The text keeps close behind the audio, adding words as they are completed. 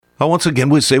Once again,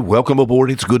 we say welcome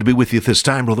aboard. It's good to be with you this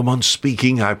time. Brother Munn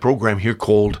speaking. Our program here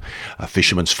called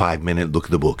Fisherman's 5-Minute Look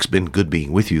at the Book. It's been good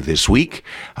being with you this week.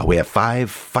 We have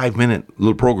five-minute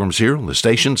little programs here on the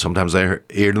station. Sometimes they're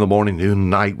aired in the morning, noon,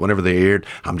 night, whenever they're aired.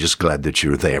 I'm just glad that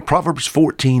you're there. Proverbs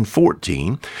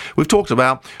 14:14. We've talked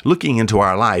about looking into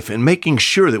our life and making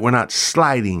sure that we're not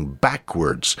sliding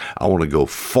backwards. I want to go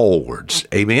forwards.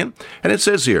 Amen? And it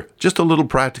says here, just a little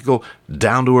practical,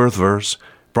 down-to-earth verse.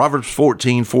 Proverbs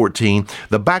 14:14,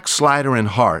 the backslider in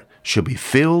heart should be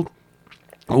filled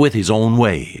with his own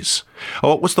ways.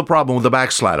 Oh, what's the problem with the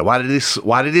backslider? Why did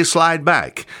he slide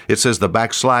back? It says the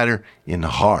backslider in the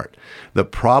heart. The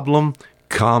problem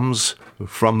comes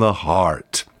from the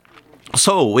heart.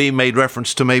 So we made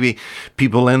reference to maybe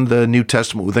people in the New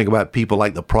Testament. We think about people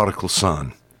like the prodigal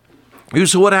son.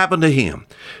 So what happened to him?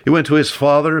 He went to his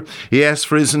father. He asked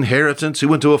for his inheritance. He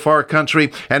went to a far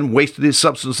country and wasted his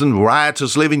substance in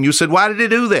riotous living. You said, why did he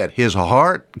do that? His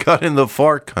heart got in the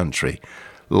far country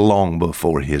long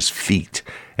before his feet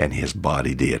and his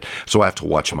body did. So I have to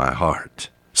watch my heart.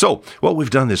 So what we've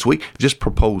done this week, just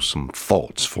propose some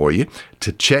thoughts for you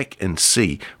to check and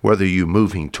see whether you're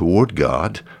moving toward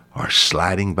God or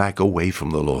sliding back away from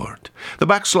the Lord. The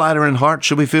backslider in heart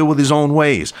shall be filled with his own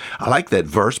ways. I like that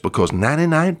verse because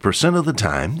 99% of the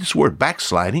time, this word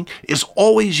backsliding is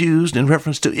always used in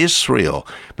reference to Israel.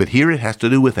 But here it has to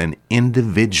do with an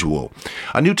individual.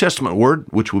 A New Testament word,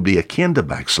 which would be akin to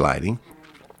backsliding,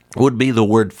 would be the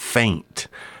word faint.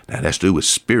 That has to do with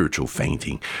spiritual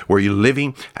fainting, where you're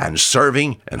living and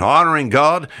serving and honoring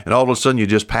God, and all of a sudden you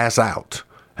just pass out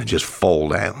and just fall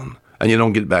down, and you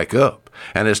don't get back up.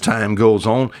 And as time goes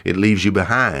on, it leaves you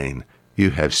behind.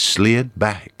 You have slid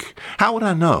back. How would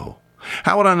I know?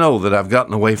 How would I know that I've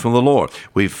gotten away from the Lord?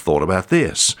 We've thought about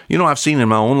this. I've seen in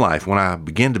my own life when I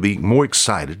begin to be more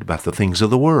excited about the things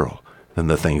of the world than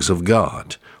the things of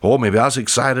God. Or maybe I was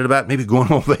excited about maybe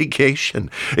going on vacation,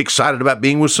 excited about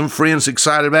being with some friends,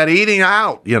 excited about eating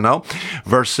out,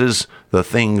 versus the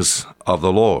things of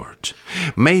the Lord.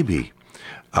 Maybe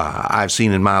I've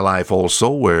seen in my life also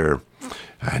where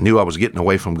I knew I was getting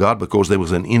away from God because there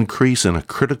was an increase in a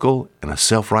critical and a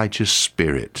self-righteous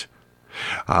spirit.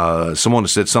 Someone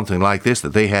said something like this,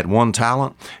 that they had one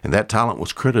talent, and that talent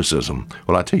was criticism.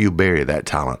 Well, I tell you, bury that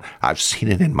talent. I've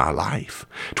seen it in my life,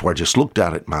 to where I just looked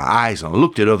out at my eyes and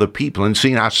looked at other people and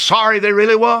seen how sorry they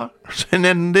really were, and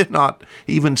then did not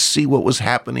even see what was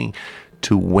happening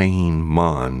to Wayne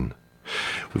Munn.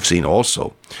 We've seen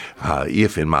also,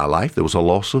 if in my life there was a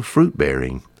loss of fruit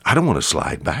bearing, I don't want to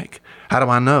slide back. How do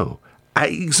I know? I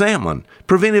examine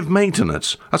preventive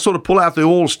maintenance. I sort of pull out the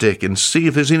oil stick and see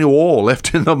if there's any oil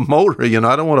left in the motor. I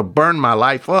don't want to burn my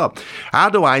life up. How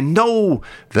do I know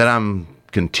that I'm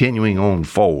continuing on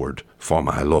forward for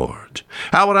my Lord?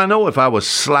 How would I know if I was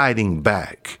sliding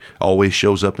back? Always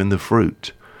shows up in the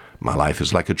fruit. My life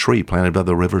is like a tree planted by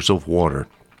the rivers of water.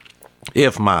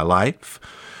 If my life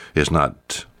is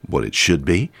not what it should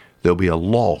be, there'll be a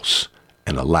loss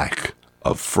and a lack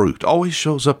of fruit. Always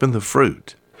shows up in the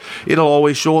fruit. It'll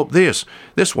always show up this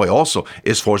way also,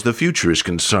 as far as the future is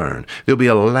concerned. There'll be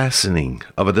a lessening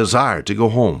of a desire to go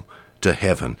home to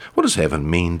heaven. What does heaven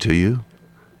mean to you?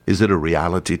 Is it a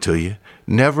reality to you?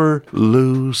 Never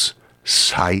lose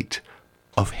sight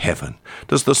of heaven.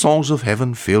 Does the songs of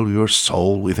heaven fill your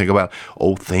soul? We think about,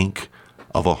 think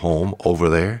of a home over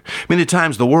there. Many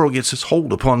times the world gets its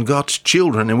hold upon God's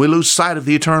children and we lose sight of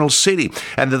the eternal city,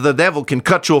 and that the devil can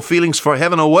cut your feelings for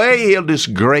heaven away. He'll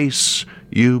disgrace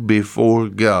you before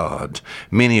God.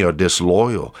 Many are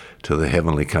disloyal to the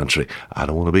heavenly country. I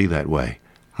don't want to be that way.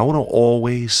 I want to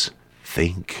always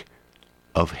think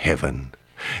of heaven.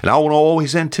 And I want to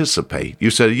always anticipate. You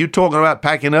said, are you talking about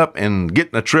packing up and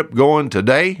getting a trip going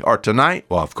today or tonight?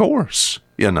 Well, of course,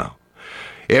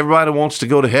 Everybody wants to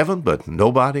go to heaven, but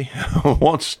nobody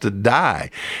wants to die.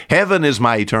 Heaven is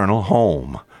my eternal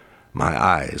home. My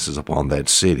eyes is upon that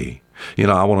city.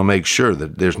 I want to make sure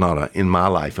that there's not in my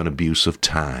life an abuse of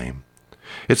time.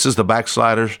 It says the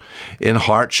backslider in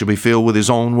heart should be filled with his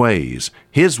own ways,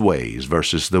 his ways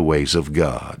versus the ways of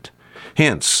God.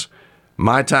 Hence,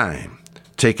 my time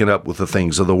taken up with the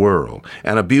things of the world,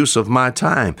 and abuse of my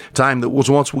time that was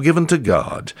once given to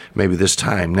God. Maybe this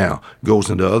time now goes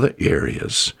into other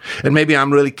areas. And maybe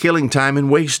I'm really killing time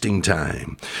and wasting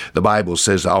time. The Bible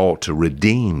says I ought to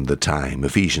redeem the time,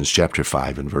 Ephesians chapter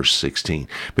 5 and verse 16,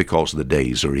 because the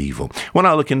days are evil. When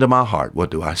I look into my heart, what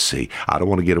do I see? I don't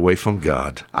want to get away from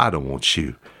God. I don't want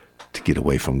you to get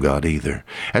away from God either.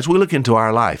 As we look into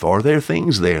our life, are there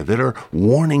things there that are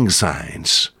warning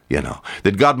signs?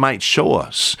 that God might show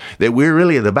us that we're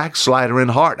really the backslider in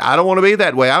heart. I don't want to be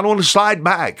that way. I don't want to slide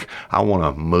back. I want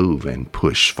to move and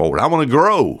push forward. I want to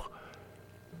grow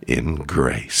in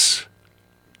grace.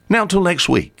 Now, until next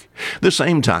week, the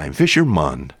same time, Fisher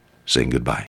Munn saying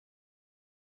goodbye.